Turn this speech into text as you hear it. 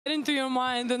into your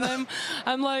mind, and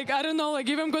I'm like, I don't know, like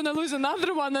if I'm gonna lose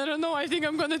another one, I don't know, I think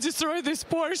I'm gonna destroy this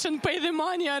Porsche and pay the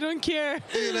money. I don't care.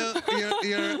 You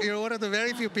know, you're one of the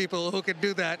very few people who can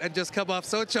do that and just come off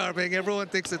so charming. Everyone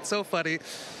thinks it's so funny.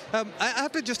 I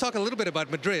have to just talk a little bit about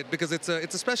Madrid, because it's a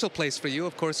special place for you.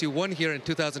 Of course, you won here in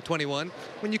 2021.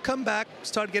 When you come back,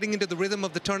 start getting into the rhythm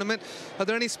of the tournament, are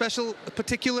there any special,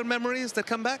 particular memories that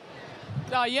come back?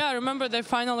 Yeah, I remember the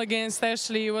final against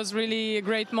Ashley. It was really a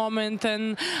great moment,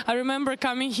 and I remember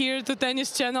coming here to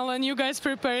Tennis Channel and you guys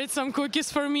prepared some cookies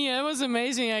for me. It was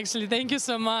amazing, actually. Thank you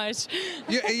so much.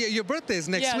 Your birthday is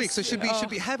next Yes. week, so should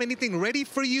we have anything ready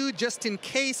for you just in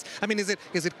case? I mean, is it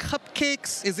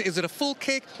cupcakes? Is it a full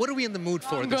cake? What are we in the mood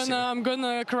for this year? I'm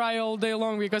gonna cry all day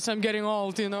long because I'm getting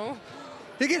old, you know.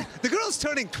 The girl's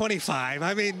turning 25.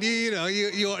 I mean, you know,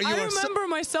 you are. I remember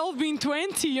myself being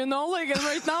 20, you know, like, and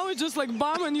right now it's just like,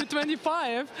 bam, and you're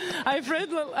 25. I've read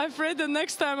the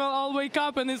next time I'll wake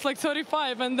up and it's like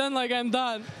 35, and then like I'm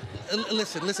done.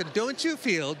 Listen. Don't you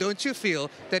feel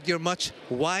that you're much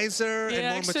wiser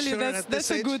and more mature at this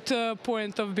age? That's a good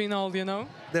point of being old, you know.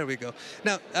 There we go.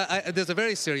 Now, there's a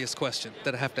very serious question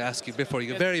that I have to ask you before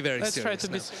you go. Very serious. Let's try to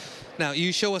be serious. Now,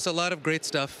 you show us a lot of great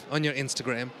stuff on your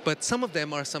Instagram, but some of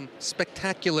them are some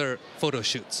spectacular photo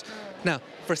shoots. Now,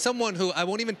 for someone who, I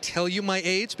won't even tell you my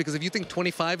age, because if you think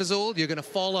 25 is old, you're going to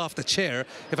fall off the chair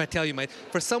if I tell you my age.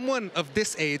 For someone of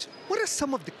this age, what are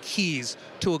some of the keys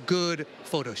to a good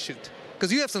photo shoot?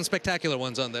 Because you have some spectacular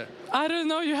ones on there. I don't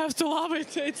know, you have to love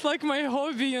it. It's like my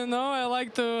hobby, you know. I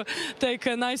like to take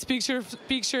a nice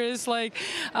pictures, like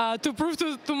to prove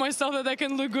to myself that I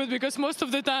can look good, because most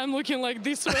of the time I'm looking like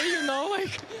this way, you know,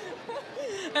 like.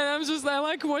 And I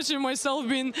like watching myself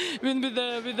being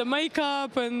with the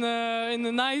makeup and in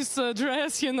a nice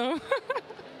dress, you know.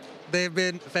 They've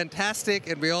been fantastic,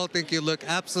 and we all think you look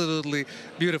absolutely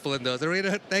beautiful in those.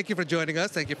 Aryna, thank you for joining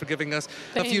us. Thank you for giving us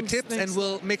a few tips, and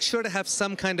we'll make sure to have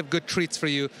some kind of good treats for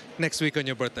you next week on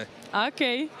your birthday.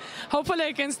 Okay. Hopefully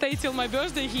I can stay till my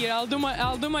birthday here. I'll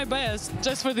do my best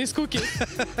just for these cookies.